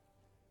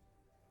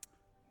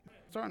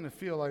Starting to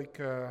feel like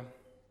the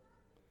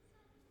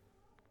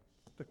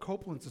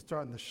Copelands are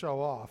starting to show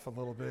off a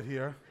little bit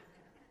here.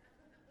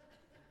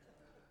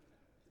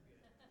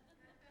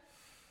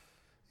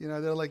 You know,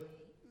 they're like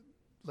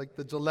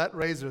the Gillette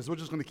razors. We're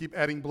just going to keep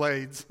adding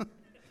blades.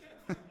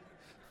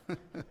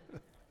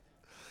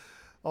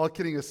 All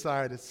kidding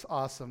aside, it's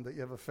awesome that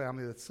you have a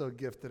family that's so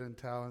gifted and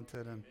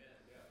talented, and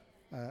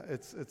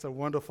it's a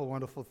wonderful,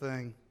 wonderful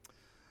thing.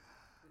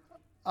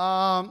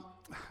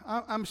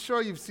 I'm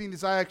sure you've seen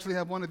these. I actually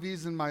have one of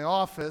these in my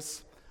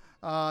office.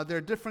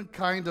 They're different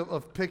kind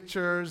of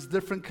pictures,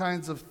 different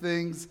kinds of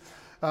things.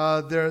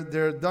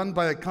 They're done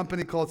by a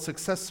company called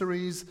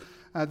Successories.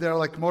 They're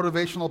like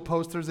motivational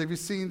posters. Have you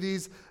seen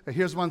these?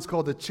 Here's one's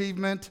called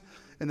Achievement.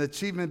 And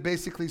Achievement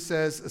basically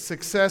says,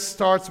 success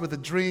starts with a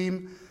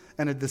dream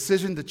and a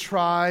decision to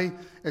try.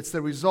 It's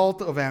the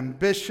result of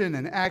ambition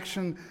and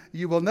action.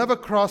 You will never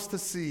cross the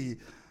sea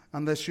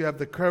unless you have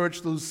the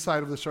courage to lose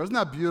sight of the shore. Isn't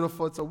that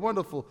beautiful? It's a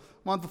wonderful,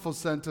 wonderful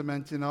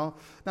sentiment, you know.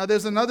 Now,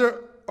 there's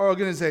another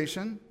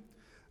organization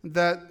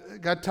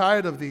that got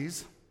tired of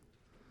these.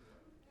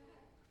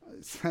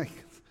 It's like,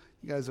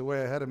 you guys are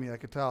way ahead of me, I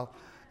could tell.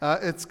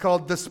 It's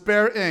called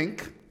Despair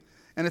Inc.,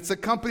 and it's a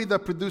company that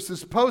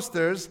produces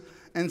posters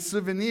and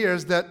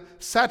souvenirs that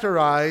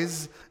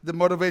satirize the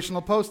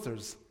motivational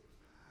posters.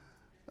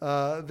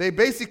 They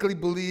basically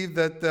believe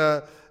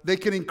that they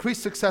can increase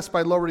success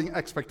by lowering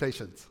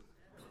expectations.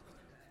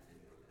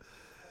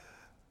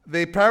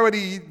 They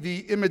parody the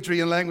imagery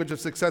and language of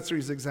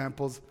Successories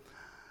examples.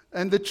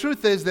 And the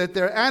truth is that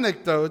their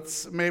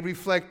anecdotes may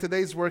reflect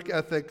today's work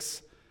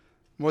ethics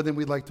more than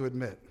we'd like to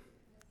admit.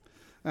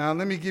 Now,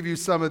 let me give you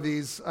some of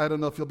these. I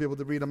don't know if you'll be able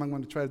to read them. I'm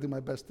going to try to do my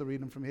best to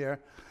read them from here.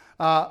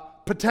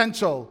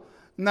 Potential.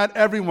 Not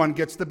everyone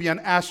gets to be an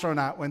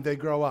astronaut when they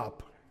grow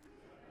up.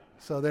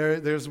 So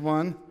there's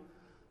one.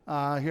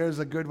 Here's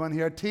a good one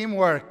here.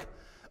 Teamwork.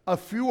 A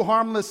few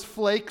harmless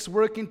flakes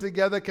working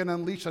together can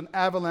unleash an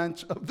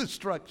avalanche of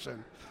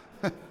destruction.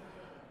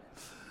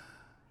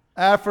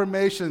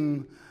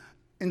 Affirmation.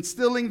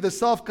 Instilling the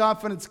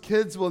self-confidence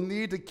kids will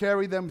need to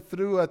carry them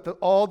through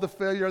all the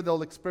failure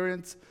they'll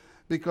experience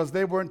because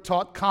they weren't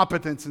taught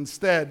competence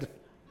instead.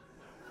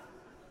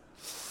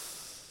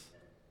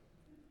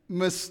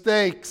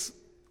 Mistakes.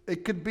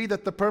 It could be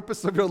that the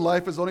purpose of your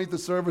life is only to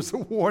serve as a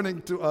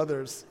warning to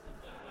others.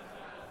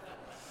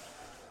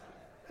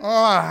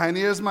 And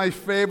here's my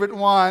favorite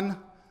one.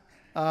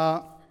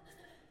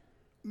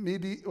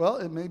 Maybe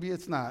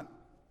it's not.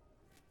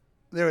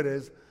 There it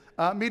is.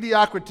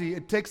 Mediocrity.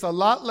 It takes a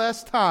lot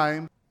less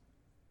time.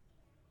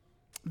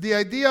 The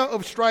idea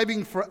of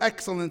striving for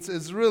excellence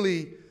is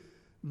really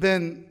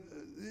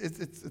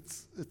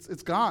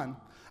it's gone.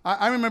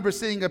 I remember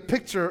seeing a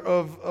picture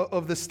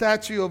of the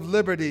Statue of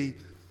Liberty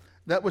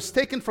that was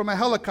taken from a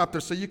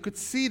helicopter so you could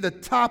see the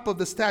top of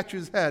the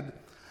statue's head.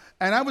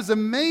 And I was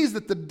amazed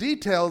at the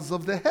details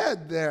of the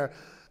head there.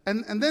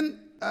 And then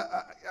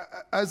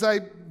as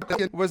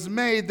it was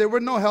made, there were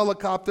no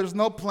helicopters,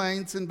 no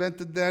planes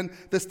invented then.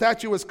 The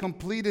statue was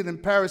completed in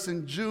Paris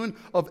in June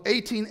of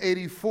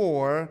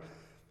 1884,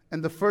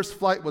 and the first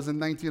flight was in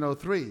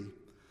 1903.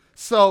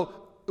 So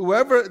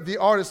whoever the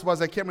artist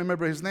was, I can't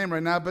remember his name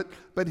right now,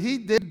 but he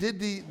did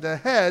the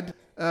head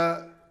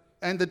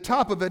and the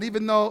top of it,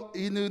 even though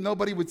he knew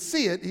nobody would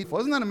see it.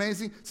 Wasn't that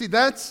amazing? See,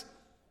 that's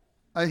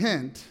a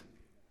hint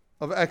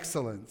of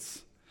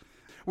excellence.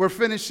 We're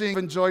finishing.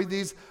 Enjoyed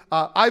these.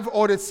 I've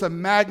ordered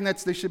some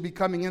magnets. They should be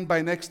coming in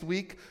by next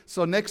week.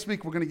 So next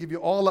week we're going to give you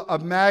all a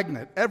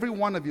magnet. Every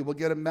one of you will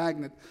get a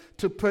magnet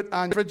to put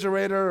on your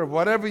refrigerator or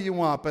whatever you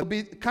want. But it'll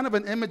be kind of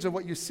an image of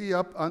what you see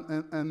up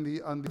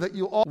on that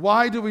you all.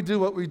 Why do we do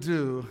what we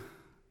do?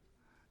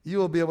 You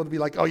will be able to be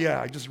like, oh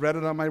yeah, I just read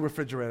it on my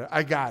refrigerator.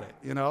 I got it,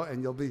 you know,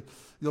 and you'll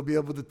be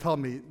able to tell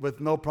me with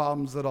no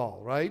problems at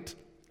all, right?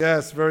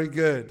 Yes, very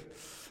good.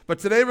 But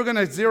today we're going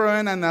to zero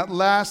in on that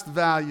last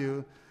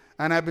value.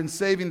 And I've been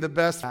saving the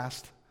best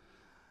last.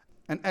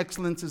 And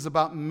excellence is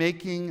about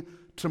making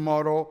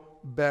tomorrow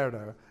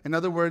better. In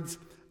other words,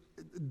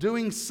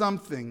 doing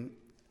something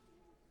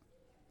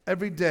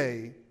every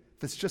day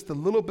that's just a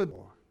little bit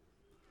more.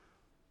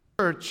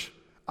 Church,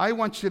 I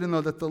want you to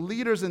know that the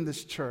leaders in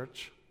this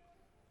church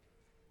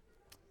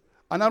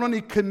are not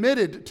only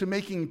committed to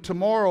making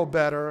tomorrow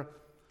better,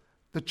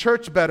 the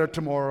church better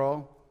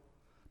tomorrow,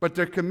 but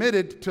they're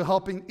committed to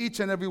helping each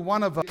and every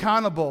one of us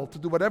accountable to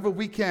do whatever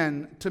we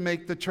can to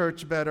make the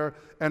church better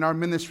and our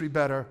ministry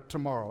better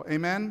tomorrow.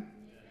 Amen?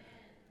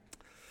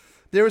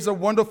 There is a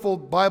wonderful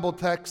Bible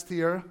text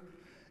here.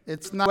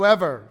 It's not,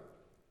 however,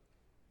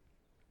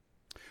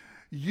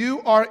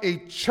 you are a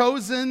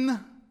chosen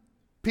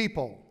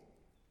people,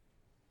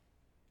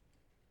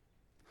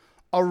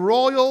 a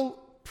royal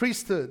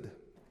priesthood.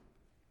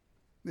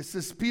 This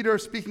is Peter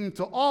speaking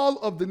to all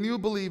of the new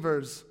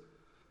believers.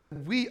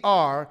 We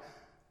are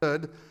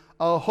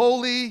a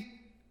holy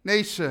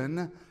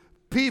nation,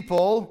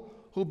 people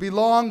who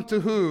belong to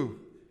who?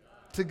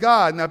 To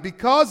God. Now,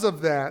 because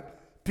of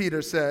that,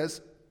 Peter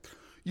says,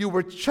 you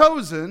were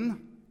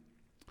chosen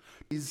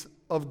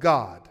of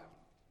God,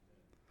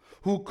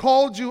 who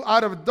called you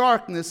out of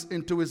darkness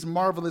into his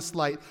marvelous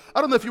light.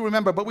 I don't know if you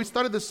remember, but we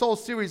started this whole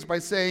series by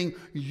saying,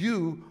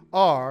 you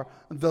are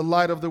the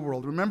light of the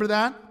world. Remember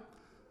that?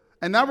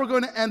 And now we're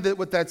going to end it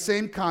with that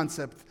same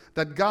concept,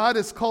 that God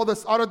has called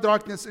us out of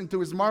darkness into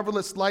his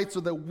marvelous light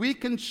so that we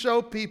can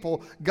show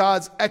people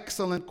God's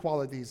excellent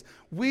qualities.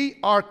 We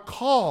are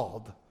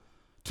called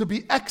to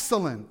be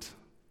excellent.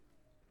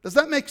 Does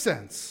that make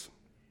sense?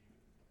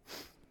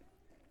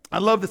 I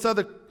love this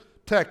other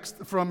text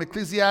from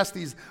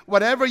Ecclesiastes.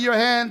 Whatever your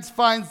hands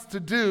finds to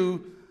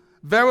do,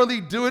 verily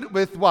do it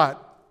with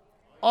what?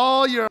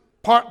 All your,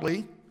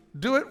 partly,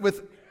 do it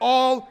with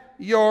all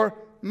your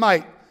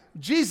might.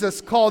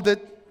 Jesus called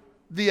it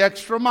the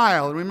extra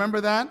mile.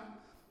 Remember that?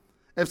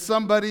 If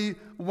somebody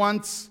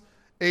wants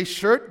a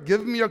shirt,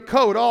 give them your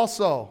coat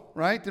also,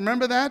 right?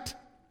 Remember that?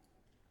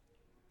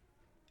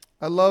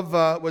 I love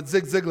what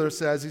Zig Ziglar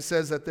says. He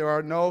says that there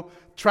are no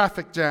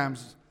traffic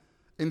jams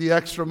in the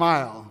extra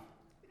mile.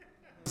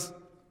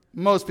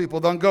 Most people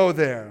don't go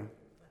there.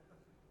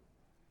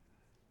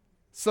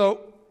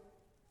 So,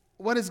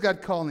 what is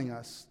God calling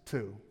us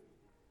to?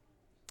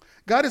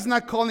 God is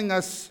not calling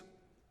us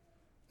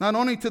not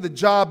only to the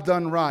job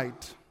done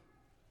right,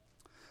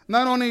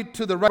 not only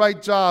to the right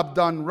job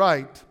done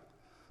right,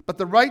 but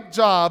the right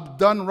job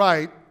done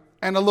right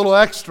and a little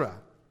extra.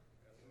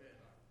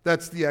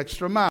 That's the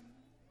extra mile.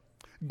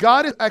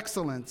 God is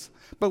excellence,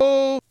 but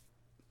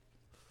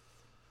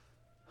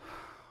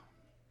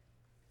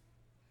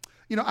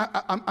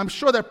I'm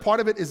sure that part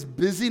of it is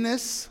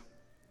busyness.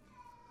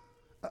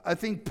 I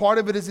think part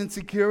of it is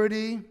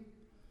insecurity.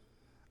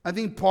 I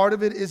think part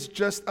of it is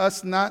just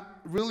us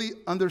not really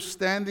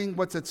understanding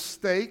what's at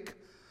stake.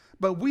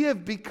 But we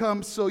have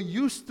become so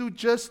used to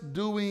just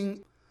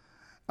doing.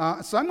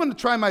 So I'm going to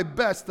try my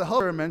best to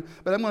help you,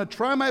 but I'm going to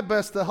try my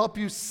best to help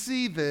you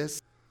see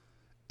this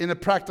in a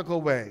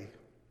practical way.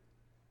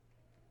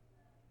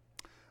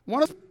 I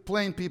want to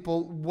explain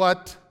people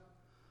what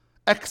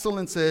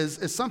excellence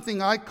is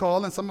something I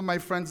call, and some of my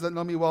friends that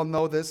know me well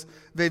know this,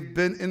 they've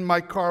been in my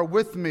car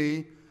with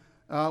me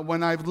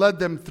when I've led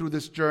them through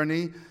this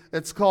journey.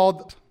 It's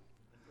called,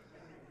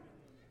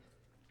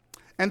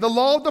 and the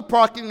law of the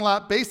parking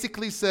lot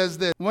basically says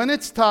that when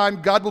it's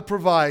time, God will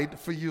provide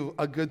for you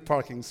a good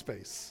parking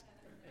space.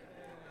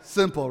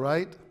 Simple,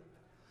 right?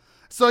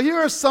 So here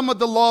are some of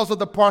the laws of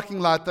the parking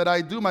lot that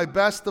I do my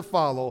best to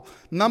follow.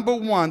 Number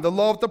one, the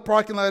law of the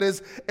parking lot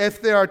is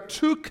if there are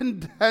two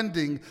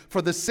contending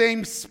for the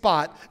same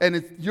spot,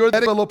 and you're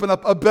there, will open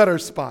up a better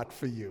spot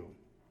for you.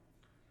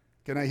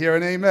 Can I hear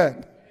an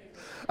amen?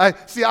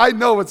 I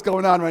know what's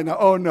going on right now.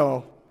 Oh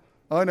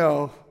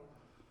no.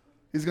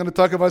 He's going to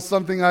talk about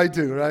something I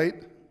do, right?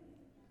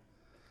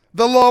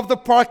 The law of the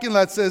parking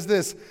lot says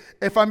this.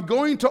 If I'm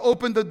going to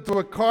open the door to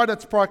a car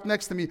that's parked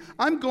next to me,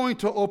 I'm going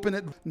to open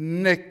it,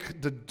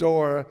 nick the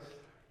door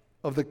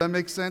of the car. That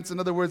makes sense? In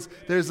other words,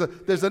 there's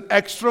an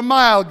extra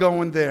mile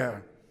going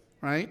there,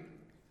 right?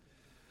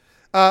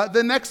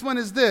 The next one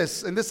is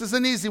this, and this is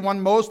an easy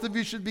one. Most of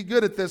you should be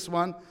good at this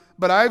one,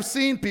 but I've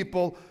seen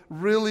people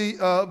really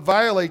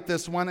violate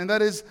this one, and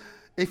that is,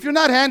 if you're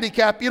not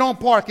handicapped, you don't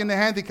park in the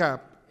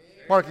handicap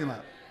parking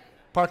lot,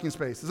 parking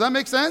space. Does that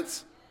make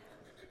sense?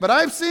 But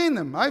I've seen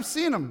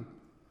them.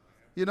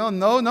 You know,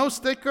 no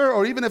sticker,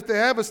 or even if they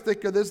have a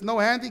sticker, there's no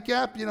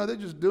handicap. You know, they're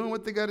just doing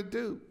what they got to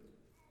do.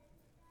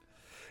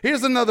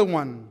 Here's another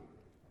one.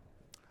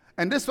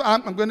 And this,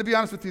 I'm going to be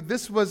honest with you,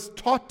 this was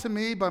taught to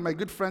me by my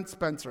good friend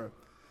Spencer.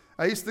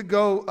 I used to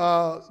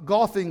go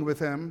golfing with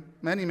him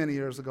many, many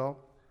years ago.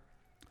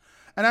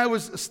 And I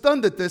was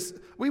stunned at this.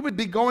 We would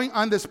be going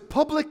on this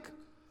public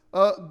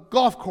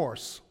golf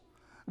course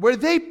where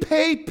they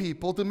pay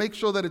people to make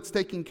sure that it's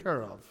taken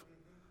care of.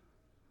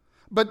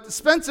 But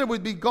Spencer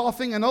would be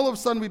golfing, and all of a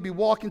sudden we'd be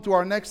walking to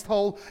our next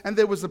hole, and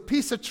there was a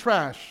piece of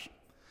trash.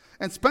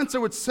 And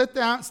Spencer would sit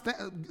down,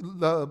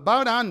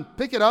 bow down,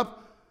 pick it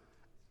up,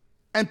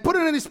 and put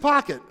it in his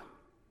pocket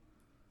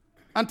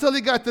until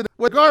he got to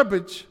the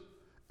garbage,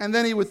 and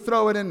then he would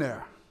throw it in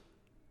there.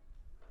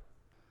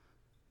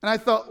 And I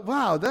thought,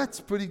 wow,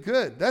 that's pretty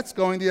good. That's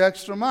going the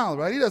extra mile,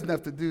 right? He doesn't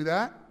have to do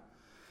that.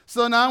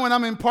 So now when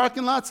I'm in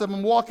parking lots,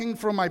 I'm walking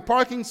from my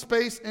parking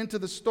space into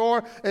the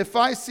store. If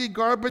I see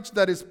garbage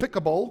that is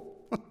pickable,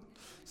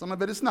 some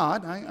of it is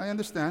not, I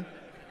understand.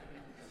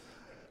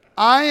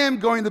 I am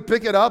going to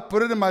pick it up,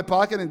 put it in my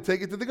pocket, and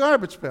take it to the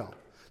garbage pail.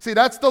 See,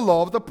 that's the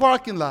law of the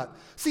parking lot.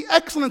 See,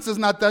 excellence is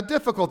not that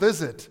difficult,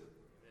 is it?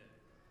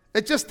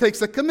 It just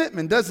takes a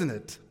commitment, doesn't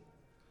it?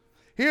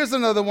 Here's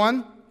another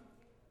one.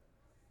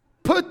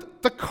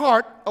 Put the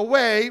cart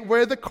away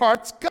where the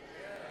cart's go.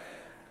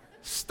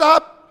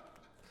 Stop.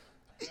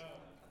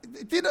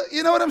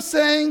 You know what I'm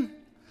saying?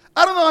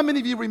 I don't know how many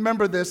of you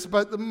remember this,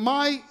 but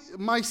my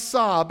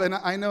Saab, and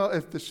I know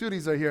if the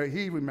Shooties are here,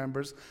 he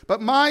remembers,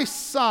 but my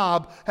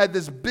Saab had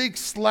this big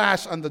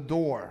slash on the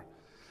door.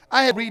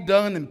 I had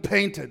redone and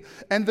painted.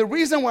 And the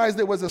reason why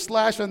there was a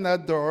slash on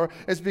that door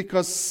is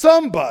because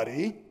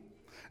somebody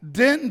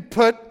didn't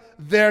put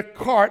their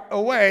cart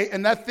away,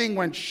 and that thing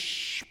went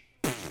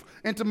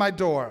into my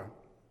door.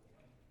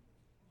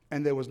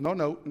 And there was no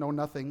note, no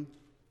nothing.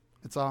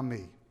 It's on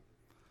me.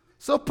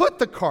 So put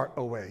the cart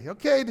away,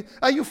 okay?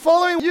 Are you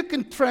following? You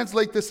can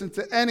translate this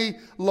into any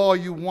law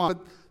you want.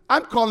 But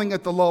I'm calling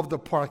it the law of the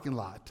parking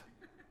lot.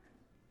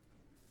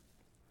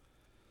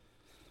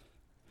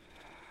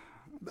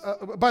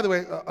 By the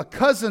way, a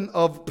cousin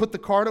of put the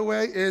cart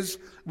away is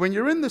when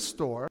you're in the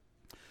store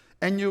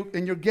and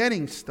you're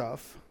getting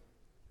stuff,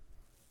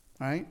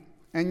 right?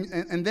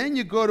 And then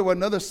you go to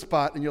another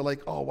spot and you're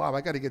like, oh, wow,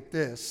 I got to get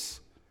this.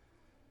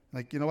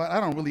 Like, you know what? I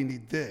don't really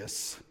need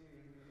this.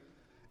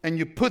 And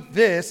you put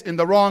this in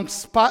the wrong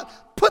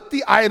spot. Put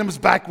the items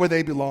back where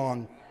they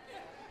belong.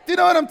 Do you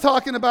know what I'm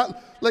talking about?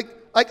 Like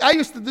I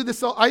used to do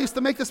this. I used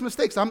to make this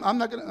mistake. So I'm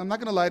not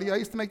gonna lie to you. I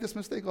used to make this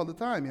mistake all the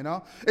time. You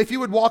know, if you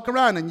would walk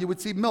around and you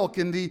would see milk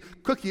in the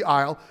cookie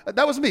aisle,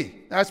 that was me.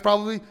 That's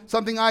probably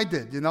something I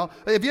did. You know,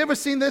 have you ever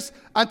seen this?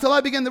 Until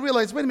I began to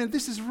realize, wait a minute,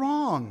 this is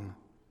wrong.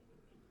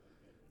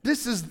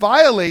 This is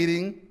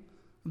violating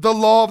the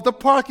law of the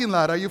parking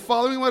lot. Are you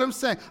following what I'm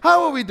saying?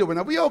 How are we doing?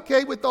 Are we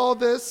okay with all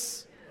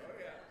this?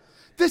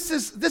 This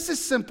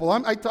is simple.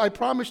 I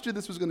promised you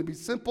this was going to be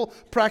simple,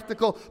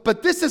 practical,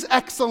 but this is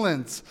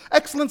excellence.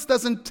 Excellence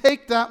doesn't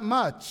take that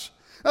much.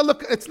 Now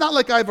look, it's not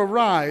like I've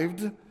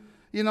arrived.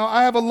 You know,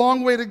 I have a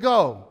long way to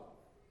go.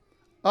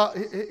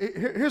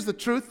 Here's the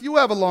truth. You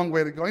have a long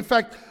way to go. In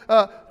fact,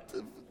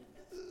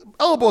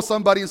 elbow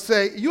somebody and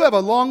say, you have a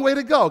long way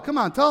to go. Come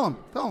on, tell them.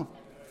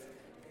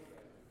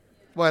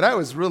 Boy, that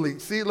was really,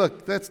 see,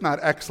 look, that's not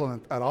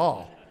excellent at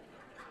all.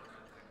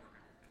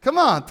 Come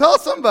on, tell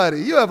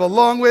somebody, you have a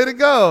long way to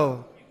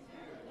go.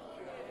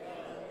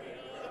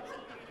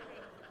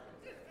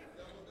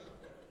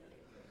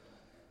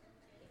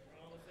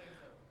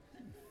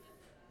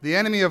 The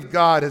enemy of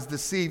God has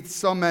deceived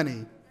so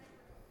many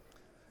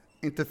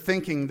into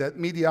thinking that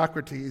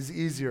mediocrity is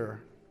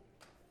easier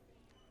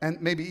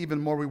and maybe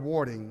even more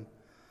rewarding,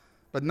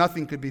 but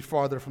nothing could be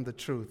farther from the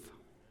truth.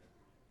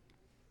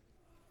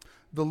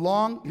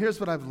 Here's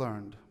what I've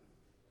learned.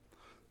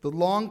 The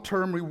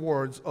long-term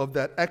rewards of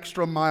that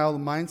extra mile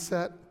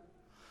mindset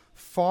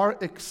far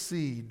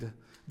exceed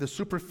the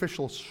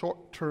superficial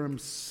short-term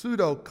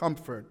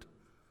pseudo-comfort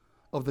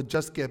of the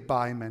just get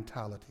by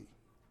mentality.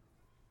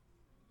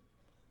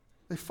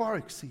 They far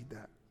exceed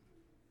that.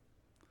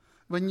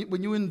 When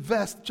you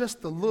invest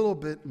just a little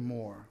bit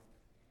more.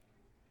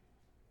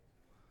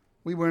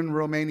 We were in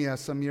Romania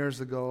some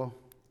years ago.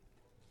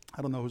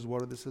 I don't know whose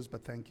water this is,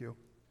 but thank you.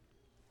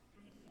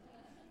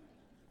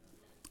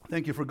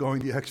 Thank you for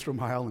going the extra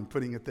mile and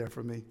putting it there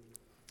for me.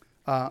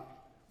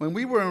 When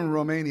we were in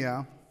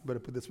Romania, better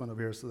put this one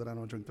over here so that I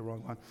don't drink the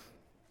wrong one.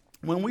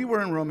 When we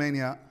were in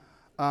Romania,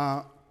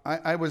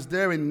 I was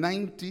there in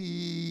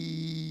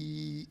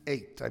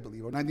 98, I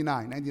believe, or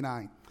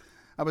 99.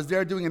 I was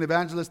there doing an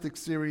evangelistic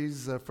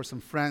series for some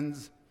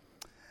friends.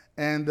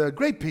 And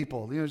great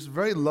people, you know, just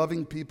very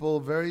loving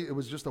people. It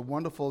was just a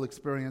wonderful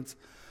experience.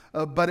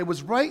 But it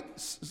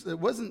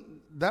wasn't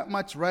that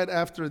much right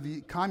after the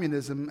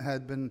communism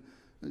had been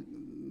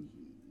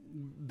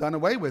done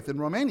away with in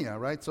Romania,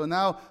 right? So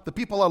now the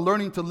people are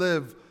learning to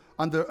live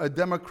under a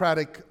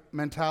democratic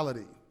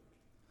mentality.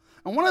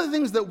 And one of the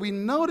things that we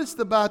noticed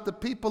about the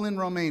people in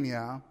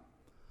Romania,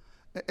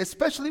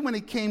 especially when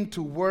it came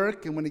to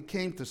work and when it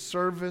came to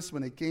service,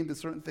 when it came to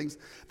certain things,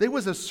 there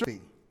was a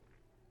certainty.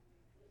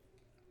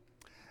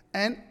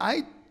 And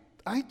I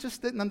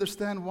just didn't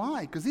understand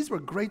why, because these were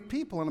great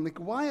people. And I'm like,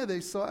 why are they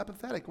so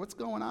apathetic? What's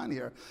going on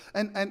here?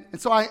 And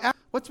so I asked,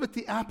 what's with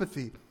the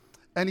apathy?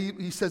 And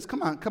he says,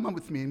 come on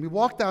with me. And we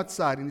walked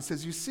outside, and he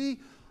says, you see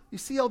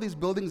all these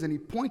buildings? And he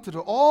pointed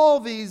to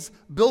all these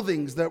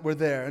buildings that were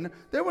there. And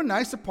there were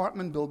nice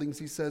apartment buildings,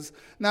 he says.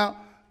 Now,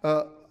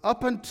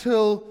 up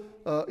until,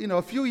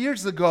 a few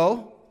years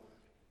ago,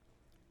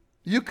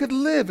 you could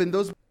live in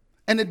those.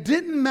 And it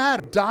didn't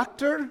matter,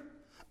 doctor,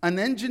 an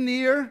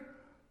engineer,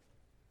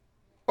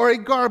 or a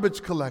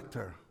garbage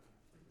collector.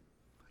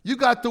 You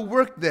got to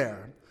work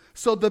there.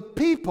 So the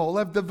people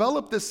have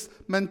developed this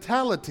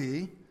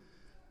mentality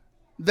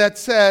that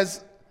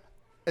says,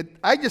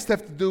 I just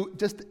have to do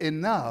just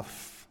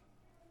enough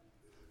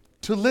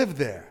to live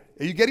there.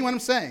 Are you getting what I'm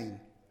saying?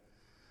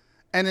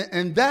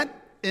 And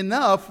that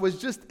enough was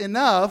just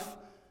enough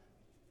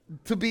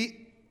to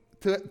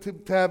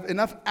have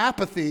enough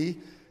apathy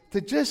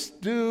to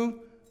just do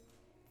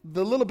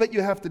the little bit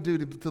you have to do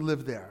to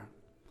live there.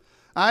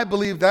 I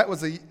believe that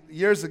was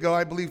years ago.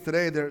 I believe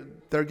today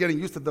they're getting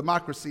used to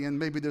democracy, and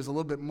maybe there's a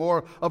little bit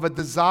more of a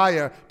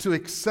desire to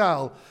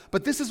excel.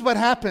 But this is what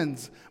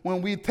happens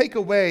when we take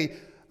away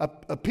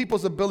a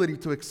people's ability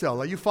to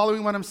excel. Are you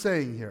following what I'm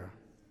saying here?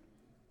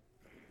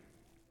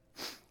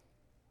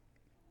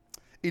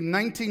 In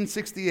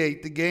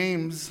 1968,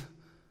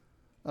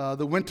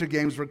 the Winter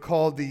Games were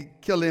called the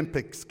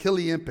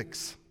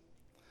Killy-Impics.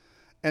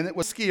 And it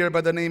was a skier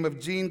by the name of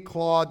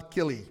Jean-Claude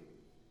Killy.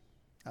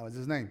 That was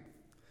his name.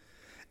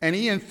 And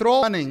he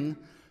enthralled running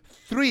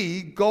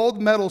 3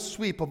 gold medal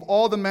sweep of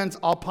all the men's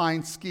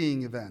alpine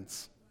skiing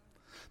events.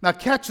 Now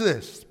catch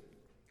this.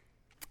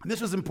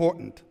 This was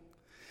important.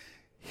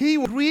 He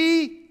was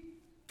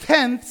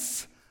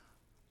 3/10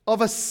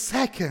 of a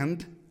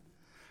second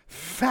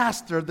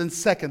faster than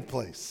second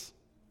place.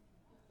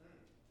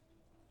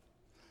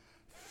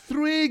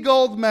 3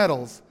 gold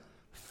medals,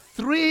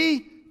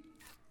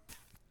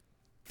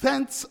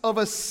 3/10 of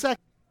a second.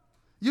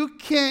 You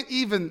can't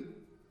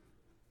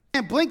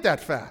blink that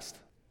fast.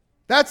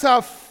 That's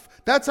how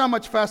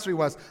much faster he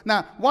was.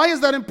 Now, why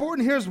is that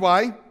important? Here's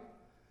why.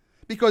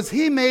 Because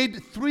he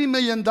made $3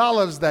 million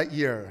that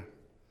year.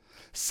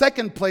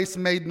 Second place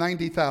made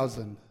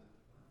 $90,000.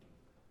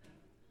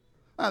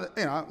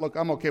 Look,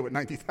 I'm okay with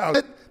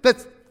 $90,000.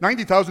 That's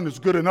 $90,000 is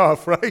good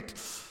enough, right?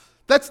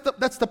 That's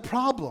the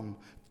problem.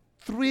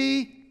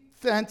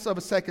 3/10 of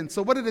a second.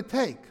 So what did it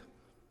take?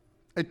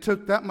 It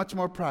took that much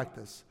more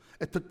practice.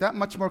 It took that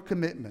much more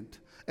commitment.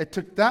 It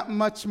took that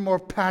much more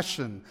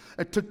passion.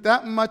 It took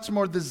that much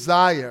more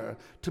desire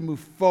to move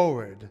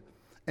forward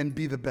and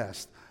be the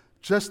best.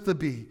 Just to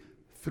be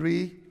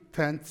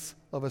 3/10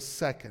 of a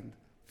second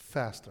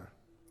faster.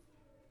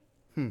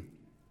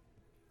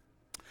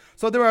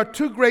 So there are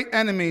 2 great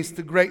enemies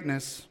to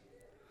greatness,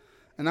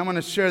 and I'm going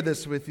to share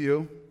this with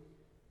you.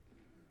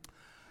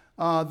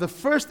 The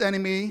first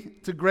enemy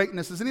to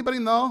greatness, does anybody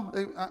know?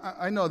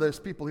 I know there's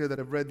people here that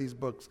have read these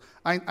books.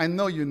 I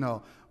know you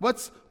know.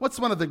 What's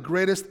one of the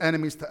greatest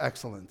enemies to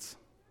excellence?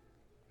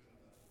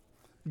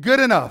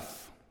 Good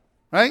enough,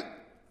 right?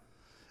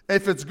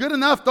 If it's good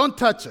enough, don't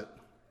touch it.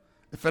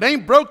 If it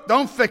ain't broke,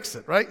 don't fix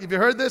it, right? Have you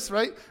heard this,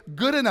 right?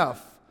 Good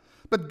enough.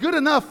 But good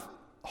enough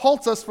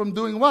halts us from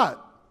doing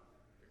what?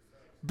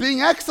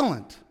 Being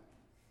excellent,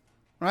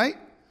 right?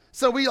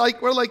 So we're like,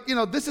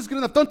 this is good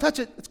enough. Don't touch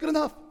it. It's good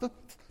enough.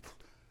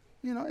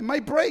 It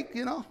might break,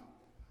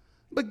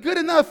 But good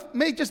enough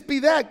may just be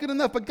that, good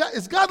enough. But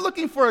is God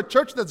looking for a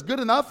church that's good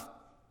enough?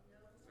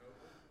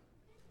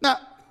 Now,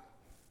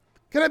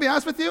 can I be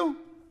honest with you?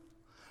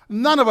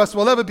 None of us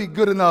will ever be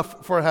good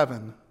enough for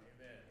heaven.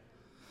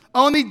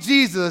 Only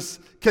Jesus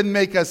can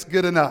make us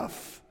good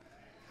enough.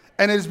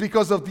 And it is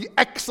because of the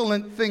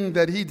excellent thing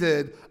that he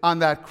did on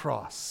that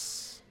cross.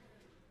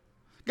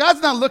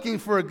 God's not looking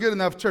for a good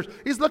enough church.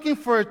 He's looking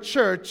for a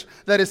church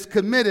that is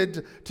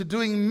committed to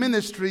doing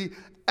ministry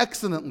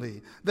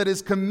excellently, that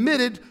is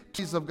committed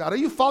to the of God. Are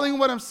you following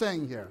what I'm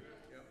saying here?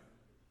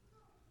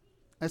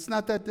 It's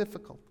not that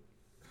difficult.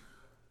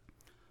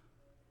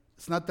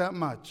 It's not that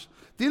much.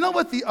 Do you know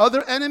what the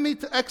other enemy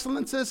to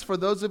excellence is? For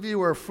those of you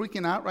who are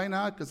freaking out right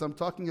now because I'm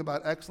talking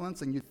about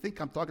excellence and you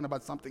think I'm talking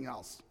about something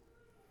else.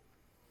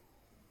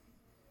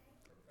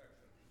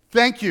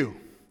 Thank you.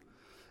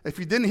 If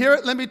you didn't hear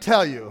it, let me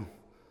tell you.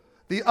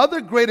 The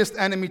other greatest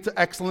enemy to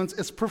excellence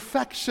is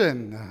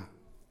perfection,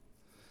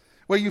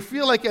 where you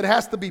feel like it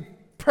has to be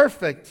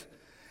perfect.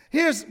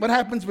 Here's what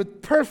happens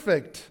with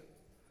perfect.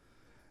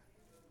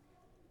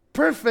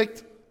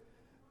 Perfect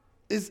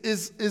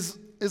is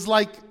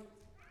like,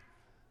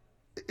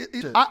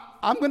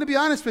 I'm going to be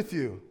honest with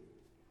you.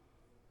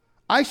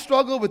 I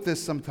struggle with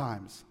this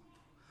sometimes.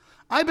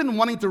 I've been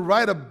wanting to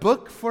write a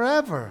book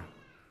forever.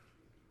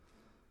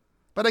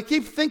 But I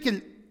keep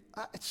thinking,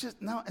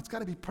 it's got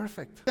to be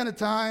perfect. And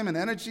time and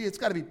energy, it's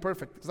got to be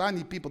perfect because I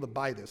need people to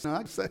buy this.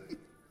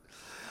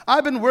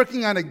 I've been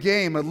working on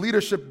a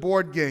leadership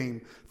board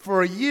game,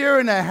 for 1.5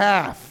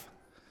 years.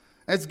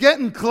 It's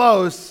getting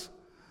close,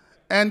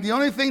 and the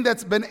only thing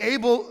that's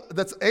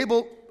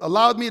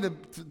allowed me to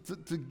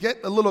get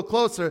a little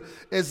closer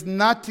is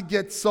not to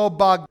get so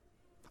bogged.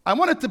 I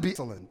want it to be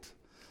excellent.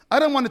 I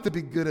don't want it to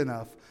be good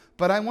enough.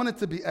 But I want it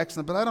to be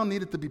excellent, but I don't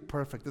need it to be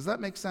perfect. Does that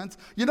make sense?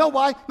 You know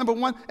why? Number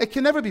one, it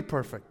can never be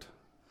perfect.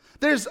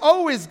 There's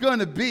always going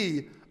to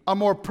be a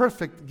more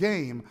perfect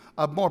game,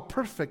 a more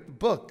perfect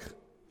book.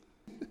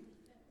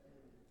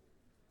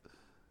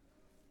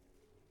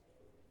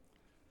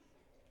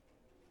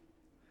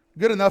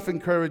 Good enough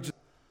encourages,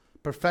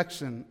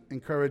 perfection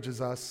encourages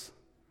us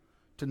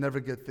to never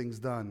get things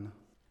done.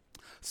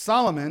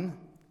 Solomon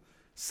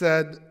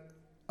said,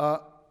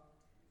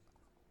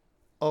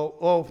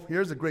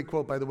 here's a great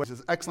quote, by the way. It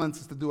says,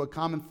 excellence is to do a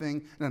common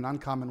thing in an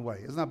uncommon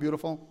way. Isn't that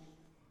beautiful?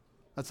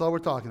 That's all we're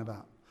talking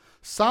about.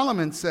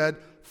 Solomon said,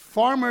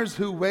 farmers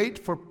who wait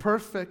for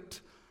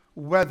perfect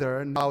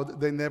weather, now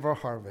they never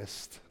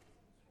harvest.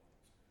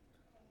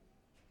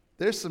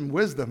 There's some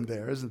wisdom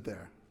there, isn't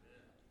there?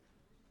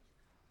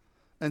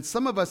 And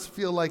some of us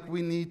feel like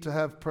we need to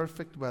have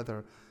perfect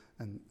weather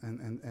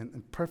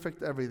and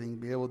perfect everything,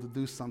 be able to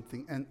do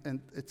something,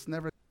 and it's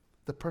never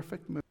the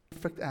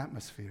perfect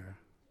atmosphere.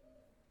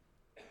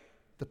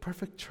 The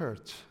perfect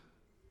church.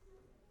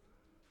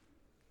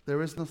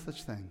 There is no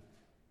such thing.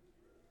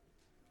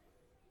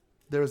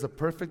 There is a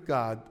perfect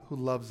God who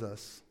loves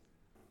us,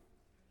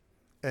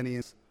 and he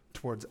is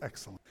towards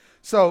excellence.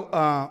 So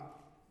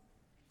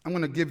I'm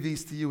going to give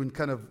these to you in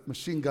kind of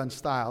machine gun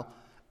style.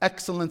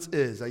 Excellence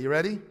is, are you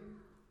ready?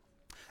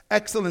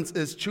 Excellence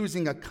is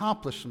choosing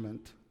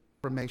accomplishment,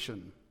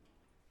 formation.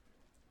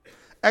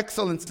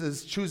 Excellence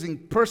is choosing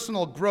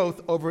personal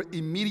growth over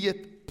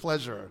immediate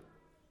pleasure.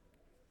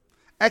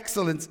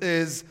 Excellence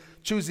is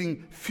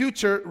choosing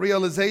future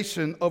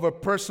realization over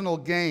personal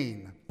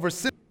gain.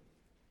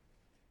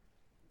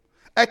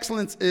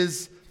 Excellence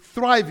is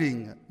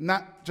thriving,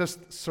 not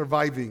just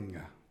surviving.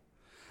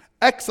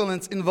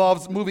 Excellence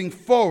involves moving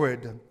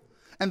forward,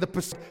 and the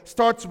pursuit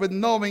starts with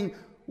knowing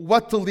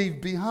what to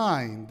leave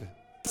behind.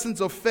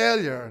 Lessons of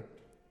failure,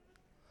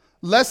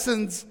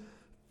 lessons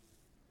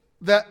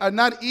that are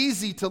not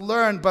easy to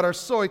learn but are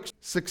so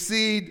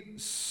succeed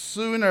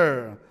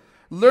sooner.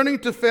 Learning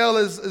to fail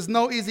is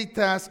no easy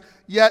task,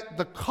 yet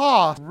the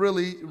cost is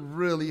really,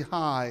 really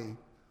high.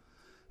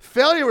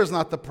 Failure is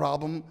not the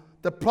problem.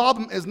 The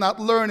problem is not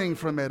learning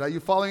from it. Are you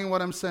following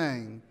what I'm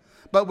saying?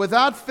 But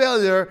without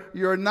failure,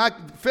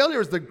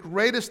 failure is the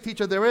greatest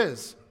teacher there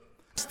is.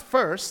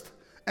 First,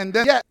 and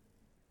then yet.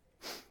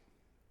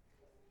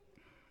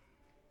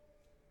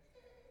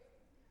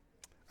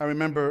 I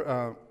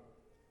remember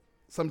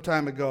some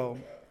time ago,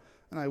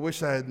 and I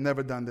wish I had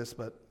never done this,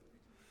 but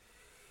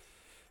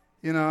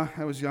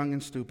I was young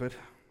and stupid.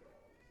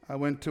 I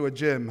went to a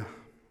gym.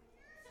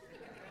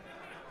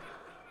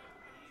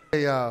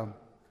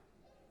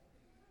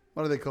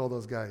 What do they call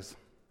those guys?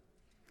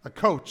 A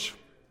coach.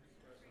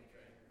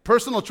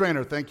 Personal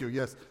trainer, thank you.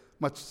 Yes,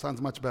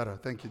 sounds much better.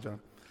 Thank you, John.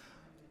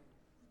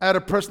 I had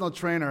a personal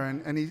trainer,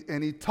 and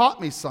he taught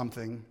me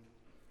something.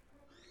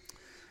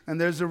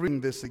 And there's a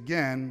reading this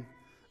again.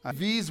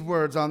 These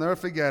words, I'll never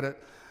forget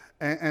it.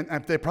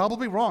 And they're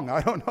probably wrong,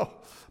 I don't know.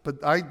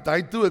 But I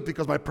do it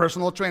because my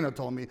personal trainer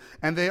told me.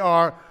 And they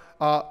are,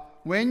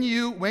 when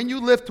you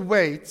lift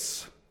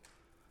weights,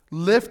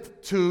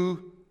 lift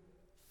to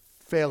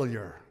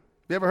failure.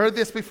 You ever heard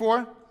this before?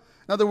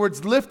 In other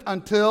words, lift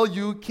until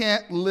you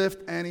can't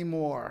lift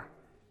anymore.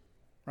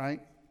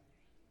 Right?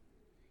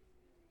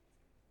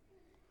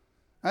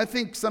 I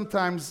think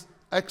sometimes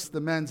X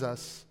demands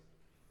us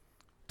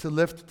to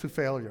lift to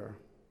failure.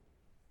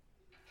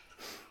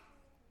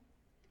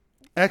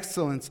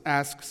 Excellence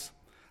asks,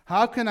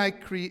 how can I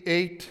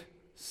create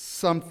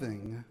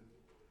something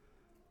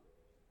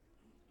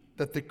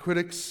that the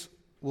critics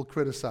will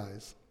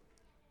criticize?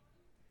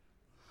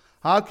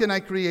 How can I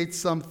create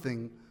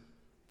something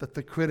that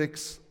the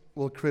critics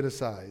will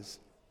criticize?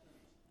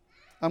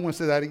 I'm going to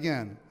say that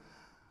again.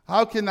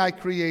 How can I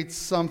create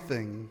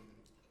something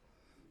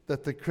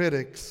that the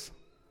critics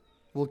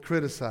will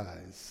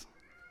criticize?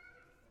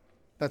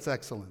 That's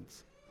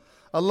excellence.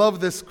 I love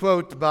this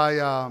quote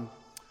by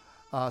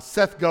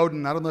Seth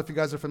Godin. I don't know if you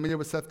guys are familiar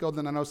with Seth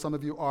Godin. I know some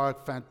of you are.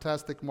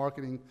 Fantastic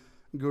marketing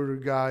guru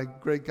guy,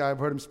 great guy. I've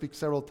heard him speak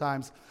several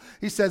times.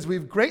 He says,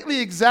 we've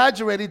greatly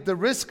exaggerated the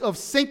risk of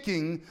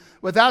sinking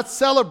without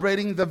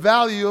celebrating the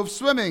value of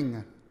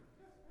swimming.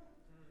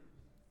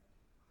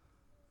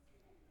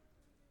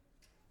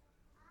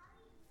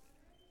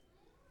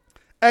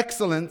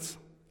 Excellence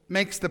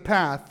makes the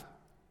path,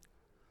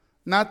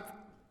 not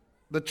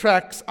the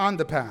tracks on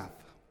the path.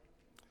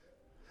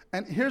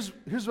 And here's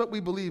what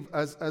we believe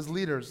as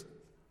leaders,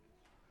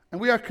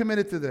 and we are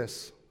committed to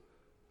this.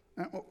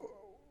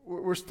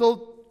 We're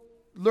still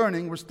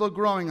learning, we're still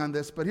growing on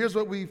this, but here's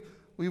what we've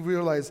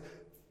realized.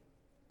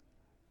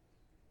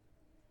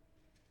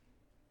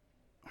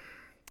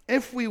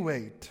 If we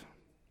wait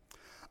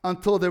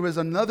until there is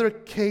another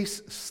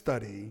case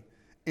study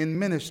in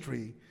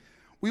ministry,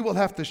 we will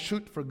have to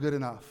shoot for good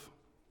enough.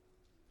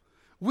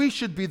 We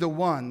should be the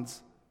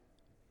ones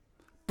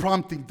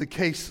prompting the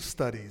case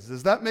studies.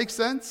 Does that make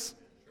sense?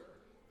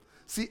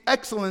 See,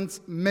 excellence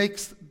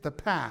makes the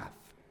path.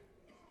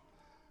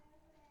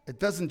 It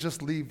doesn't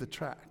just leave the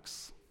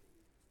tracks.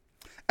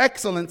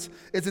 Excellence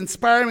is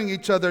inspiring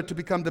each other to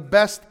become the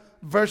best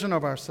version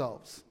of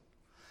ourselves.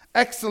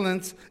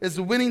 Excellence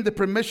is winning the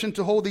permission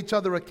to hold each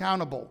other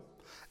accountable.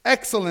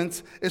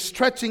 Excellence is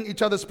stretching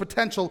each other's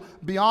potential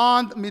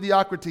beyond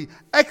mediocrity.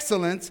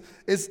 Excellence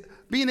is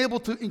being able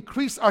to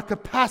increase our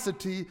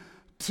capacity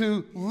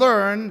to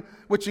learn,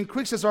 which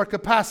increases our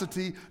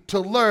capacity to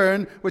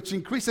learn, which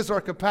increases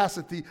our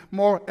capacity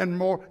more and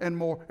more and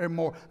more and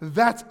more.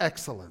 That's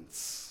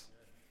excellence.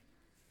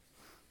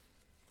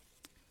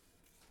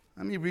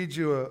 Let me read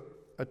you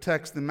a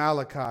text in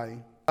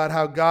Malachi about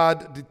how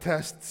God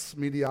detests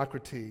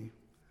mediocrity,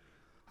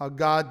 how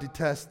God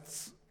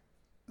detests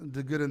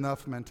the good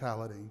enough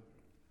mentality.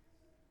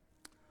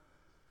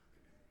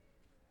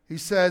 He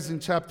says in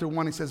chapter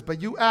 1, he says,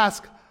 but you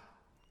ask,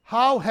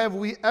 how have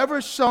we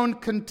ever shown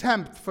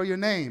contempt for your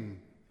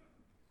name?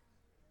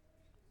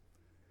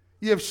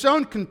 You have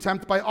shown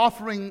contempt by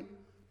offering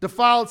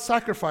defiled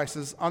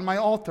sacrifices on my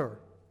altar.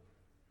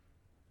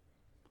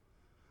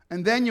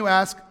 And then you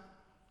ask,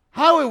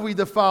 how have we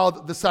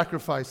defiled the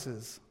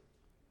sacrifices?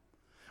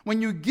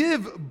 When you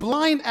give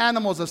blind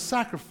animals a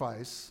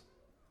sacrifice,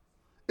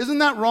 isn't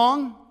that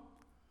wrong?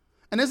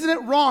 And isn't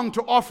it wrong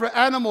to offer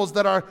animals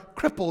that are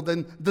crippled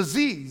and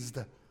diseased?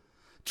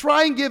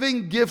 Try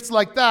giving gifts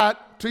like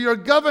that to your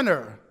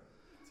governor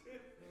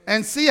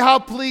and see how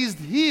pleased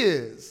he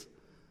is,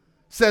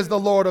 says the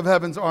Lord of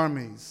heaven's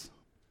armies.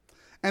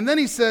 And then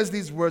he says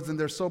these words, and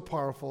they're so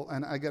powerful.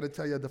 And I got to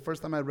tell you, the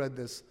first time I read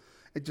this,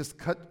 it just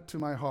cut to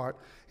my heart.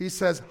 He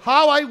says,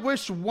 how I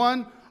wish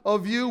one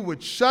of you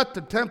would shut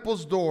the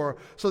temple's door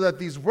so that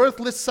these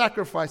worthless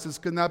sacrifices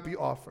could not be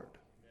offered.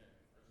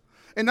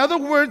 In other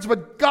words,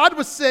 what God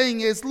was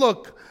saying is,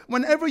 look,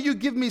 whenever you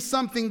give me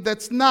something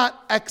that's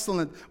not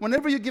excellent,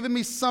 whenever you're giving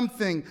me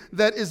something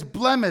that is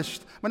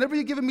blemished, whenever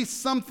you're giving me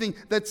something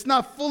that's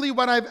not fully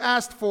what I've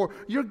asked for,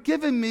 you're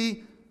giving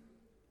me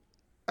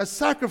a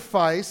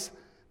sacrifice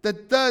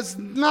that does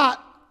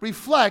not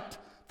reflect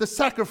the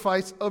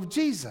sacrifice of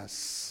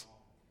Jesus.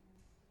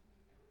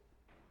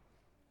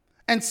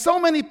 And so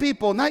many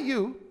people, not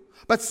you,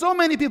 but so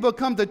many people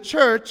come to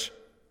church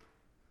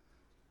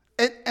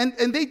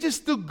and they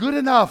just do good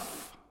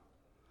enough.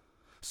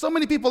 So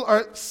many people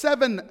are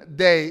Seventh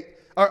Day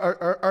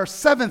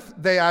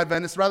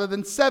Adventists rather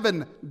than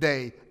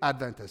 7-day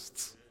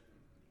Adventists.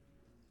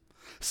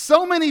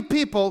 So many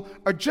people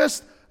are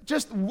just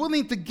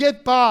willing to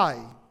get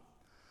by.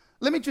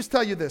 Let me just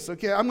tell you this,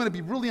 okay? I'm going to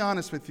be really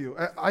honest with you.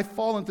 I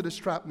fall into this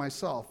trap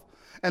myself.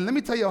 And let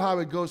me tell you how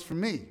it goes for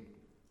me.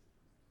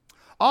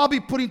 I'll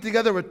be putting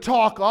together a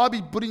talk, I'll be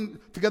putting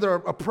together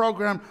a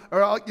program,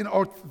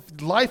 or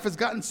life has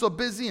gotten so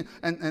busy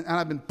and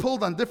I've been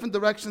pulled on different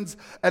directions,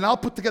 and I'll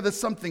put together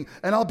something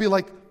and I'll be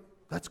like,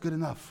 that's good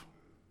enough.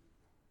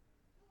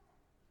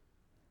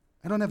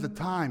 I don't have the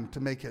time to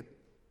make it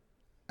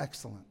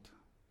excellent.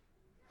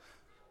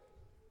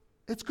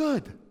 It's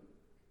good.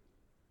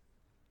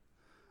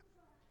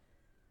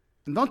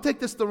 And don't take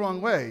this the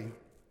wrong way,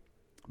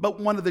 but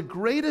one of the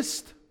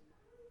greatest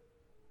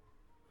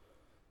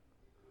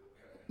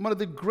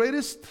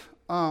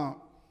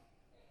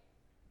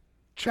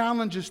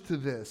challenges to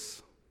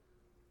this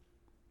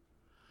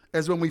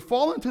is when we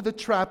fall into the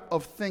trap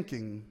of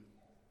thinking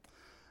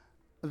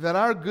that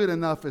our good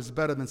enough is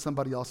better than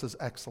somebody else's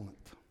excellent.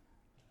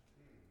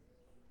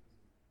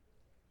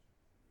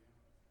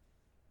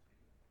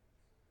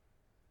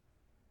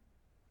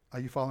 Are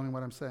you following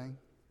what I'm saying?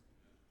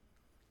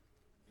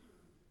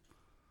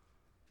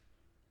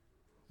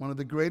 One of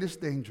the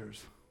greatest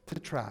dangers to the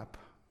trap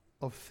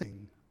of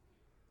thinking,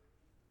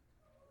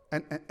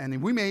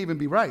 and we may even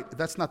be right,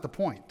 that's not the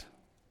point.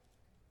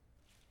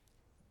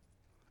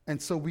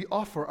 And so we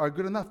offer our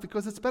good enough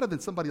because it's better than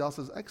somebody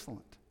else's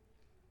excellent.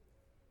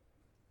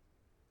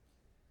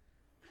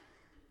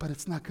 But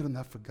it's not good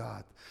enough for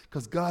God,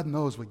 because God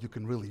knows what you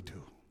can really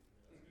do.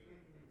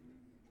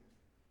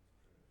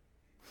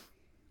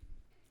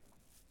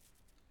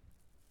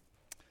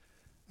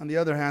 On the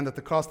other hand, at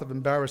the cost of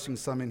embarrassing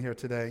some in here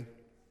today,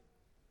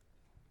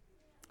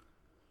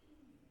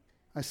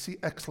 I see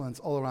excellence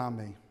all around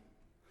me.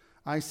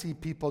 I see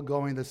people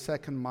going the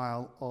second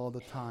mile all the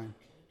time.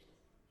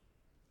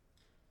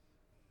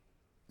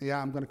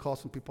 Yeah, I'm going to call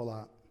some people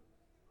out.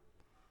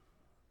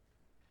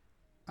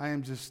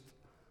 I'm just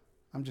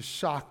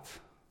shocked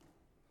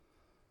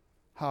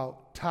how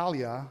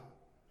Talia,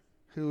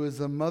 who is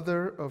a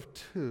mother of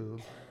 2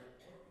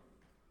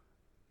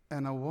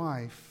 and a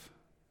wife,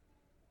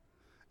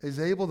 is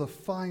able to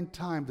find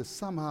time to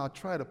somehow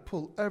try to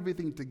pull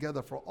everything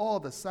together for all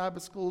the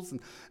Sabbath schools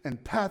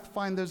and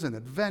Pathfinders and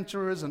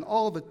adventurers and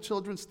all the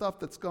children's stuff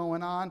that's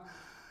going on.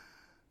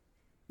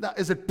 Now,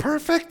 is it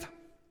perfect?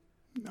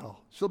 No.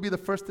 She'll be the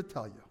first to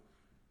tell you.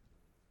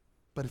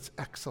 But it's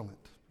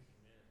excellent.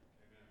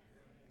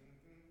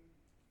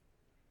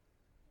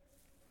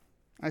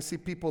 I see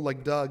people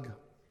like Doug,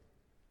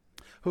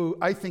 who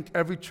I think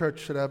every church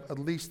should have at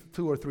least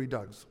 2 or 3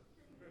 Dougs.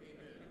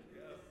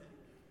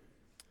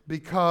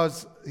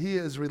 Because he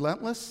is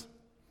relentless.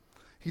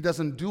 He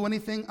doesn't do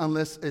anything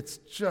unless it's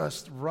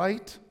just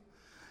right.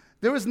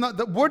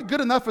 The word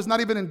good enough is not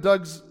even in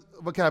Doug's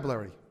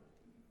vocabulary.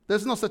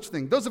 There's no such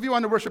thing. Those of you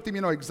on the worship team,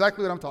 you know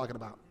exactly what I'm talking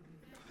about.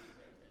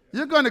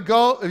 You're going to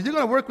go, if you're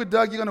going to work with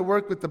Doug, you're going to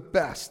work with the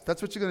best.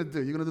 That's what you're going to do.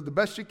 You're going to do the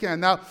best you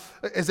can. Now,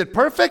 is it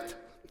perfect?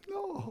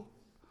 No.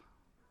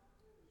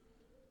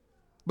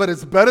 But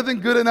it's better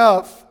than good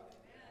enough.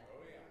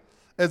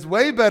 It's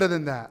way better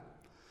than that.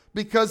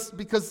 Because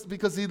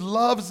he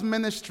loves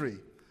ministry.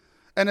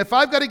 And if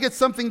I've got to get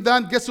something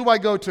done, guess who I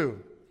go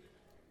to?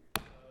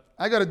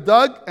 I go to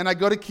Doug and I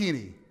go to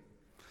Keeney.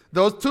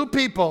 Those 2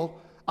 people,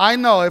 I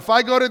know if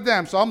I go to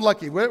them, so I'm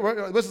lucky.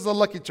 This is a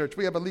lucky church.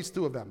 We have at least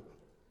 2 of them.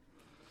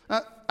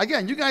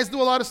 Again, you guys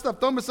do a lot of stuff.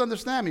 Don't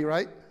misunderstand me,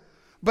 right?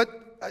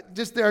 But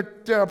just there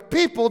are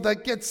people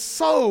that get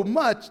so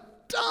much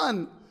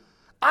done.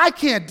 I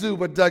can't do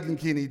what Doug and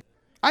Keeney do.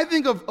 I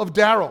think of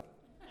Daryl.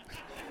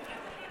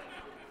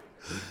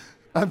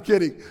 I'm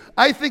kidding.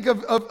 I think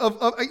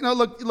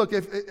look,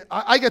 if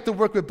I get to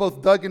work with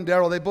both Doug and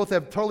Daryl, they both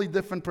have totally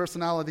different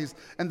personalities,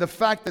 and the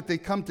fact that they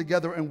come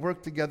together and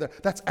work together,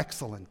 that's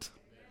excellent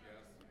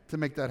to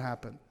make that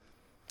happen.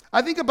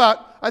 I think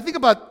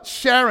about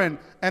Sharon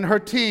and her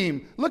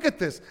team. Look at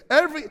this.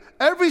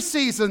 Every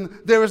season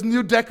there is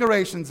new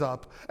decorations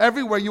up.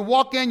 Everywhere you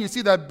walk in, you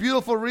see that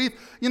beautiful wreath,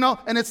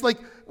 and it's like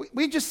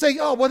we just say,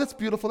 oh, well, that's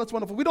beautiful, that's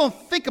wonderful. We don't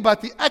think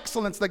about the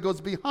excellence that goes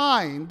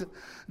behind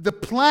the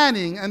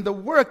planning and the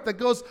work that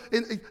goes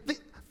in.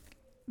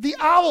 The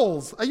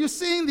owls. Are you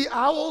seeing the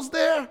owls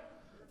there?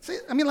 See,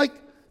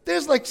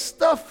 there's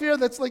stuff here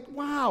that's like,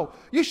 wow.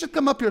 You should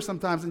come up here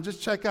sometimes and just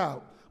check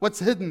out what's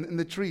hidden in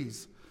the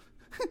trees.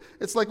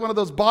 It's like one of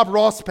those Bob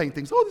Ross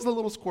paintings. Oh, there's a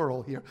little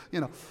squirrel here.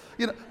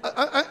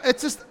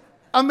 It's just,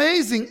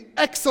 Amazing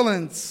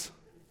excellence.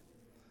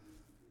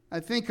 I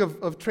think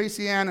of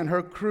Tracy Ann and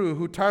her crew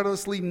who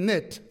tirelessly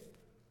knit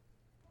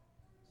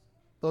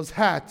those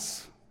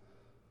hats.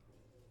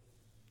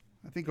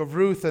 I think of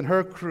Ruth and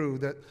her crew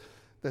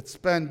that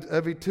spend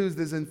every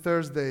Tuesdays and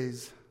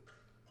Thursdays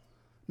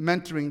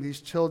mentoring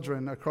these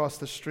children across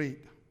the street.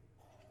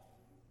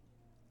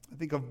 I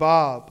think of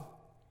Bob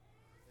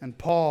and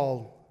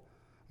Paul,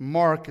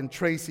 Mark and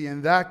Tracy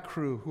and that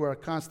crew who are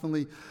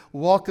constantly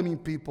welcoming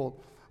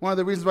people. One of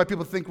the reasons why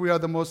people think we are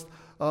the most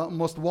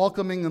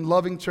welcoming and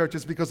loving church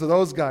is because of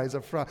those guys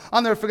up front.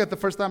 I'll never forget the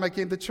first time I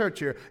came to church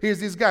here. Here's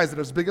these guys that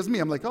are as big as me.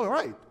 I'm like, all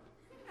right.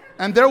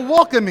 And they're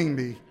welcoming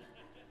me.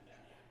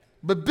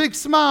 But big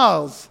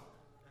smiles.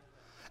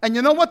 And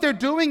you know what they're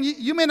doing?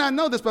 You may not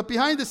know this, but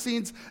behind the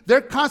scenes,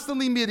 they're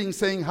constantly meeting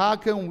saying, how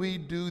can we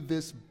do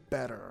this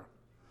better?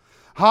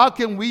 How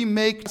can we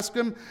make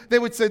them? They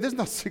would say, there's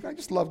no secret. I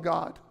just love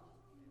God.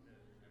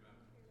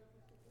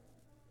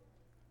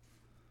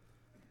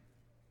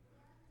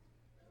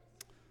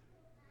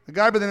 A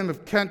guy by the name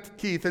of Kent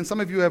Keith, and some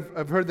of you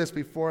have heard this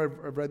before,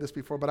 I've read this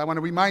before, but I want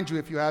to remind you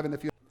if you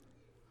haven't,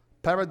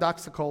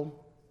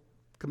 paradoxical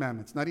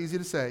commandments. Not easy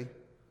to say,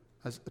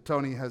 as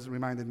Tony has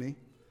reminded me.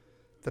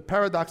 The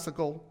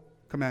paradoxical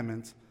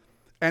commandments.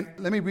 And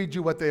let me read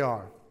you what they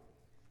are.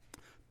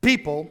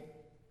 People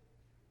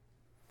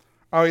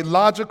are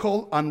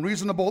illogical,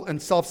 unreasonable,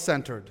 and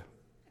self-centered.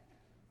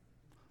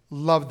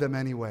 Love them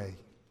anyway.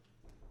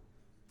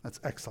 That's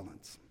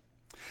excellence.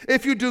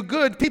 If you do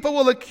good, people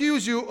will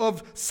accuse you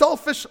of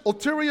selfish,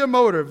 ulterior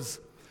motives.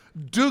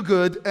 Do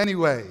good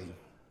anyway.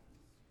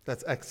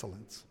 That's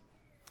excellence.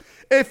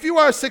 If you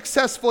are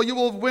successful, you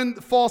will win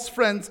false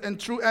friends and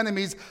true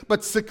enemies,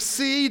 but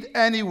succeed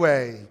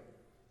anyway.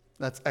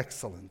 That's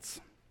excellence.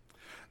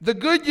 The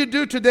good you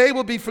do today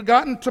will be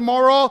forgotten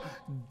tomorrow.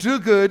 Do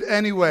good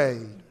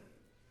anyway.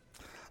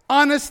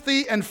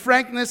 Honesty and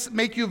frankness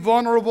make you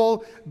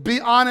vulnerable. Be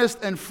honest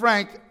and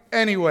frank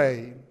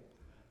anyway.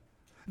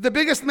 The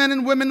biggest men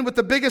and women with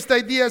the biggest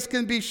ideas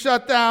can be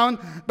shut down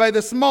by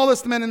the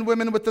smallest men and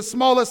women with the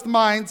smallest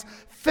minds.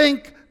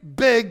 Think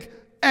big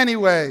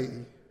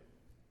anyway.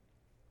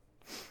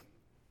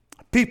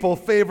 People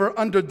favor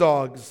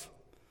underdogs,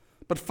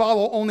 but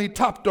follow only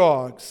top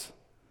dogs.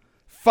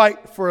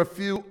 Fight for a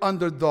few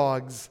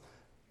underdogs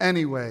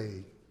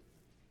anyway.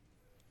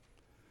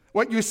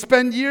 What you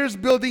spend years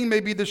building may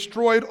be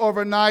destroyed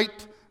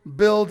overnight.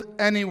 Build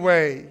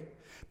anyway.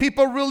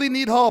 People really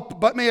need help,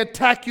 but may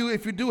attack you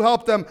if you do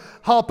help them.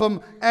 Help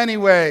them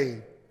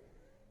anyway.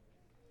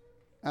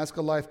 Ask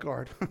a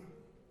lifeguard.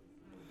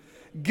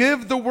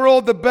 Give the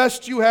world the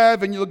best you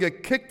have and you'll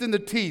get kicked in the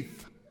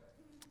teeth.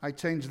 I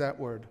changed that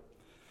word.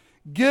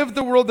 Give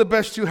the world the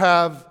best you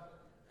have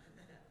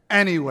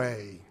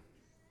anyway.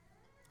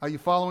 Are you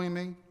following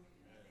me? And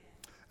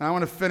I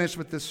want to finish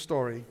with this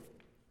story.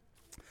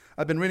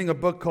 I've been reading a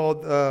book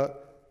called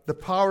The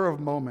Power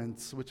of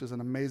Moments, which is an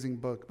amazing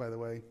book, by the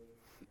way.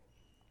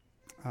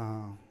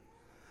 And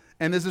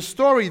there's a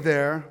story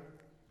there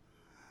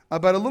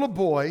about a little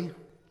boy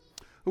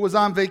who was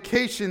on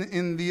vacation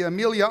in the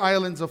Amelia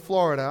Islands of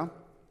Florida.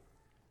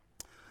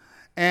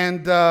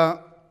 And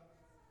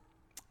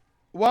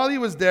while he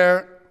was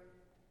there,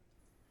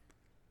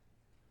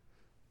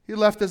 he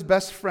left his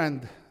best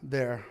friend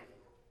there.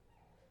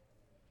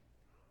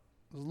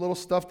 It was a little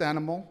stuffed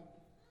animal,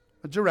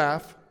 a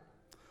giraffe,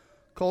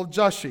 called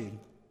Joshi.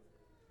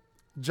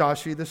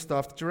 Joshi the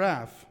stuffed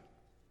giraffe.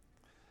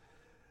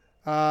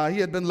 He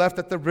had been left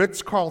at the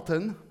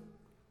Ritz-Carlton.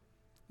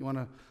 You want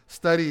to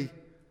study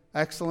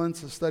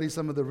excellence, study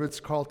some of the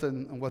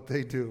Ritz-Carlton and what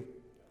they do.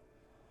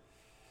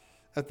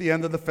 At the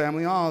end of the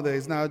family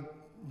holidays. Now,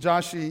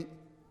 Joshi,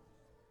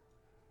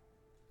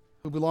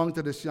 who belonged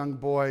to this young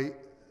boy,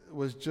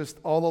 was just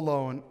all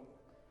alone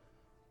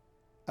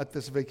at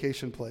this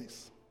vacation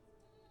place.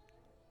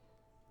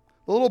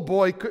 The little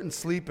boy couldn't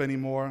sleep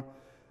anymore.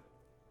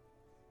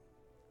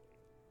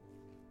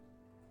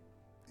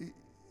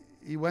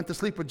 He went to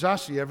sleep with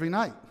Joshi every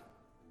night.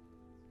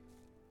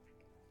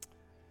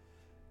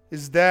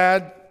 His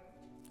dad,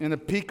 in a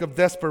peak of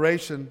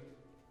desperation,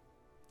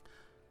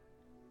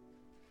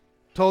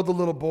 told the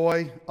little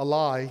boy a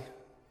lie.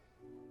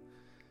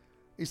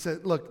 He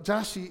said, look,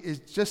 Joshi is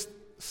just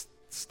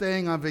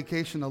staying on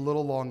vacation a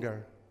little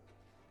longer.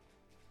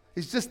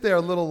 He's just there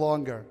a little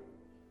longer.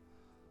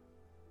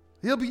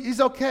 He's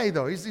okay,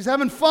 though. He's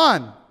having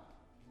fun.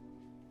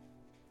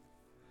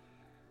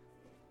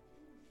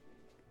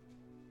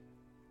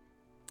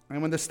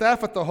 And when the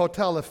staff at the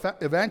hotel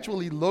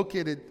eventually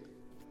located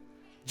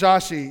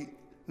Joshi,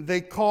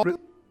 they called,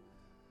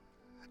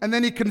 and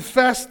then he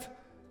confessed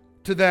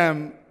to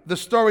them the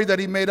story that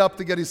he made up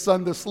to get his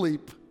son to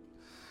sleep.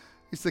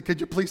 He said,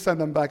 could you please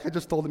send him back? I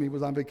just told him he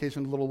was on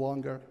vacation a little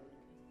longer.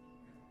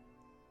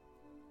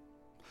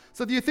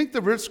 So do you think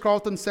the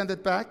Ritz-Carlton sent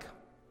it back?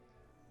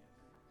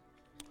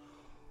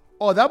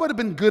 Oh, that would have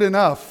been good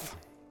enough.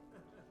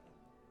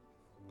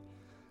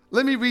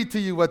 Let me read to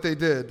you what they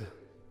did.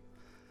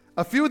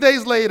 A few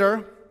days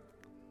later,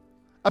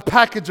 a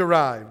package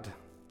arrived.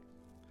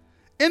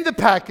 In the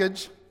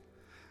package,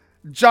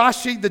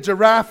 Joshie the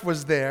giraffe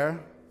was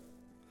there,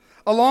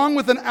 along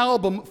with an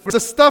album for the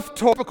stuffed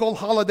tropical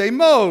holiday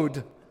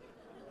mode.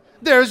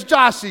 There's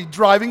Joshie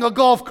driving a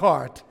golf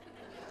cart.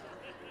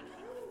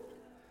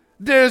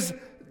 There's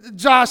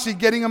Joshie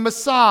getting a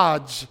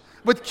massage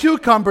with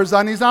cucumbers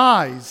on his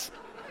eyes.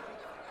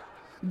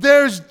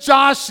 There's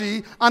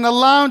Joshie on a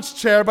lounge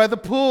chair by the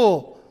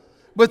pool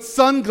with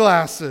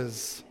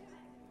sunglasses.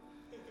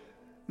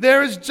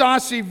 There is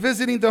Joshie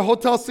visiting the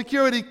hotel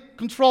security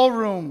control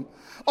room.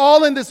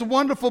 All in this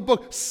wonderful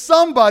book.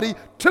 Somebody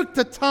took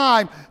the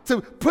time to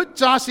put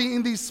Joshie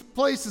in these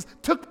places,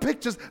 took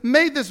pictures,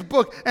 made this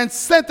book, and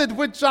sent it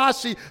with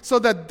Joshie so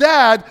that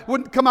Dad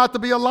wouldn't come out to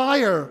be a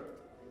liar.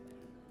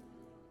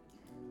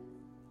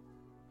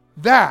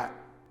 That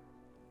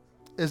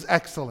is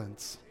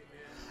excellence.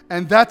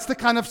 And that's the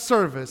kind of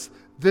service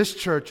this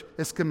church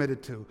is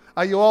committed to.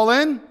 Are you all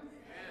in?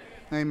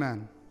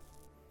 Amen.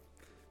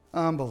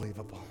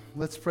 Unbelievable.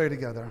 Let's pray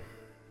together.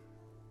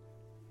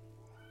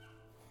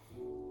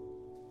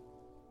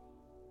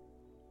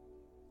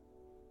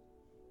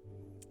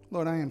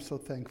 Lord, I am so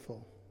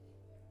thankful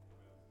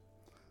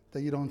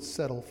that you don't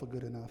settle for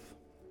good enough.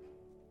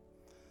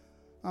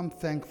 I'm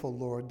thankful,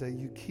 Lord, that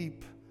you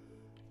keep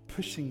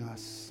pushing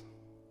us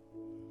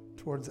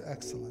towards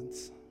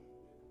excellence.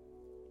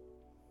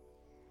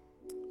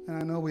 And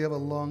I know we have a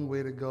long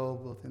way to go,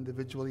 both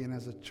individually and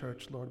as a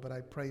church, Lord, but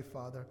I pray,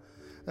 Father,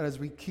 that as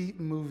we keep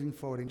moving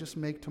forward and just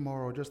make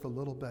tomorrow just a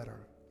little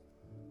better,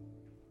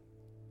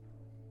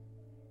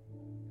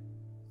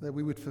 that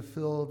we would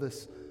fulfill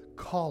this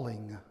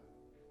calling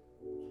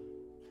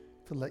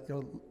to let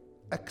your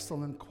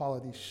excellent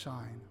qualities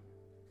shine.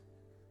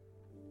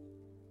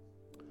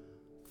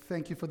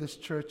 Thank you for this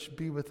church.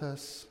 Be with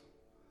us.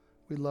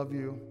 We love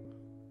you.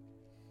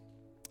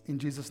 In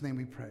Jesus' name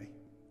we pray.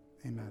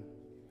 Amen.